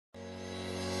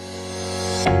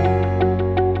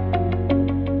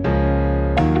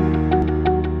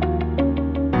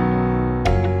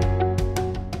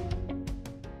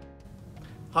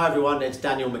everyone, it's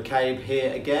Daniel McCabe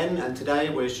here again, and today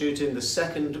we're shooting the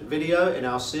second video in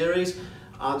our series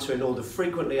answering all the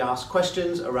frequently asked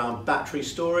questions around battery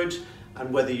storage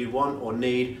and whether you want or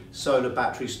need solar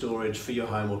battery storage for your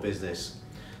home or business.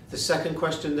 The second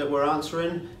question that we're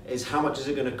answering is how much is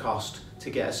it going to cost to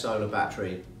get a solar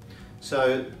battery?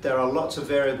 So there are lots of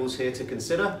variables here to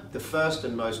consider. The first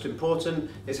and most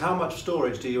important is how much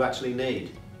storage do you actually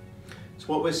need? So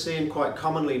what we're seeing quite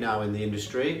commonly now in the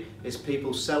industry is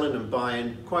people selling and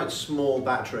buying quite small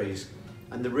batteries.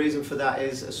 And the reason for that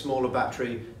is a smaller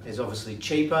battery is obviously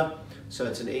cheaper, so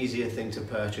it's an easier thing to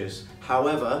purchase.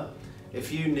 However,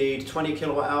 if you need 20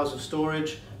 kilowatt hours of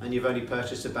storage and you've only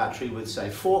purchased a battery with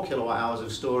say 4 kilowatt hours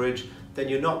of storage, then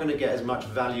you're not going to get as much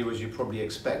value as you're probably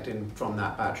expecting from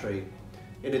that battery.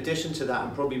 In addition to that,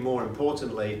 and probably more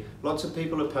importantly, lots of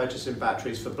people are purchasing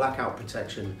batteries for blackout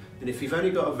protection. And if you've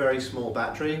only got a very small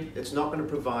battery, it's not going to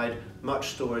provide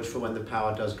much storage for when the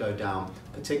power does go down,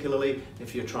 particularly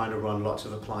if you're trying to run lots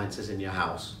of appliances in your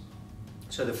house.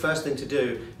 So the first thing to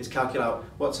do is calculate out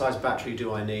what size battery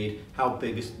do I need, how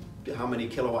many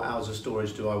kilowatt hours of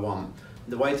storage do I want.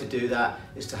 The way to do that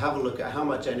is to have a look at how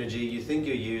much energy you think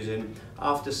you're using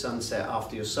after sunset,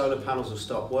 after your solar panels have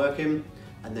stopped working,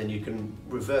 and then you can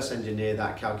reverse engineer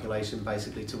that calculation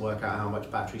basically to work out how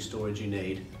much battery storage you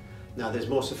need. Now there's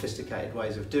more sophisticated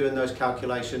ways of doing those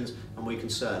calculations, and we can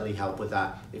certainly help with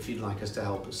that if you'd like us to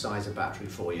help size a battery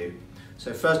for you.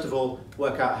 So first of all,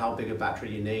 work out how big a battery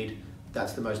you need.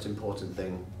 That's the most important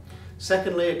thing.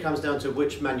 Secondly, it comes down to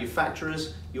which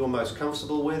manufacturers you're most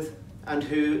comfortable with and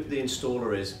who the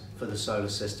installer is for the solar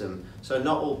system. So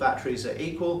not all batteries are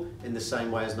equal in the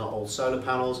same way as not all solar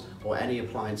panels or any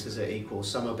appliances are equal.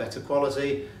 Some are better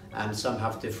quality and some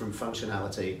have different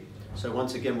functionality. So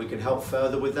once again, we can help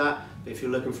further with that. If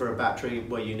you're looking for a battery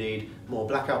where you need more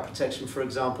blackout protection, for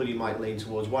example, you might lean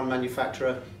towards one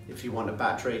manufacturer. If you want a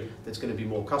battery that's going to be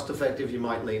more cost effective, you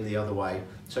might lean the other way.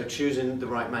 So choosing the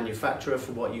right manufacturer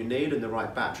for what you need and the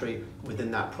right battery within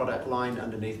that product line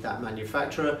underneath that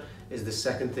manufacturer is the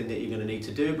second thing that you're going to need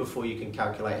to do before you can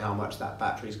calculate how much that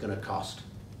battery is going to cost.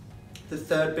 The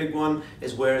third big one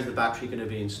is where is the battery going to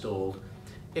be installed?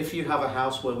 If you have a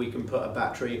house where we can put a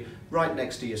battery right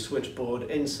next to your switchboard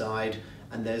inside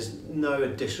and there's no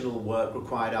additional work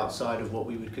required outside of what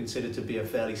we would consider to be a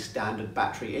fairly standard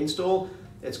battery install,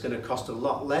 it's going to cost a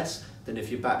lot less than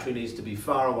if your battery needs to be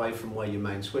far away from where your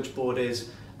main switchboard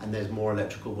is and there's more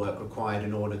electrical work required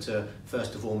in order to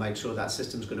first of all make sure that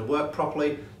system's going to work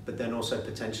properly, but then also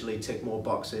potentially tick more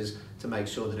boxes to make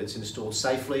sure that it's installed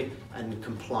safely and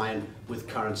compliant with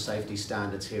current safety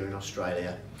standards here in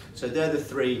Australia. So they're the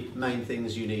three main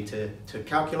things you need to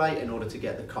calculate in order to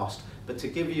get the cost. But to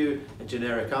give you a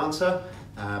generic answer,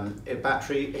 a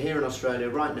battery here in Australia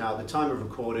right now at the time of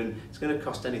recording, it's going to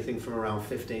cost anything from around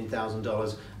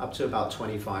 $15,000 up to about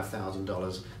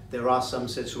 $25,000. There are some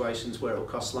situations where it will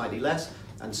cost slightly less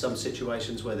and some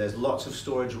situations where there's lots of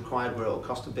storage required where it will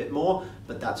cost a bit more,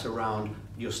 but that's around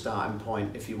your starting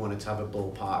point if you wanted to have a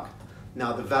ballpark.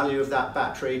 Now the value of that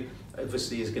battery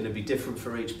obviously is going to be different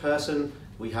for each person.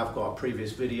 We have got a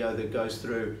previous video that goes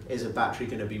through, is a battery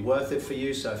going to be worth it for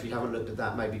you? So if you haven't looked at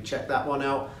that, maybe check that one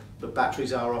out. But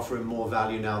batteries are offering more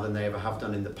value now than they ever have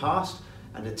done in the past.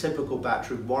 And a typical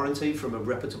battery warranty from a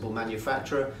reputable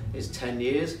manufacturer is 10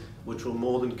 years, which will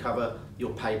more than cover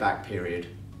your payback period.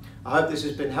 I hope this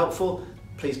has been helpful.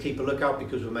 Please keep a lookout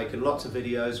because we're making lots of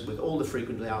videos with all the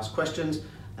frequently asked questions.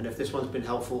 And if this one's been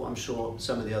helpful, I'm sure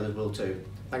some of the others will too.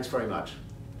 Thanks very much.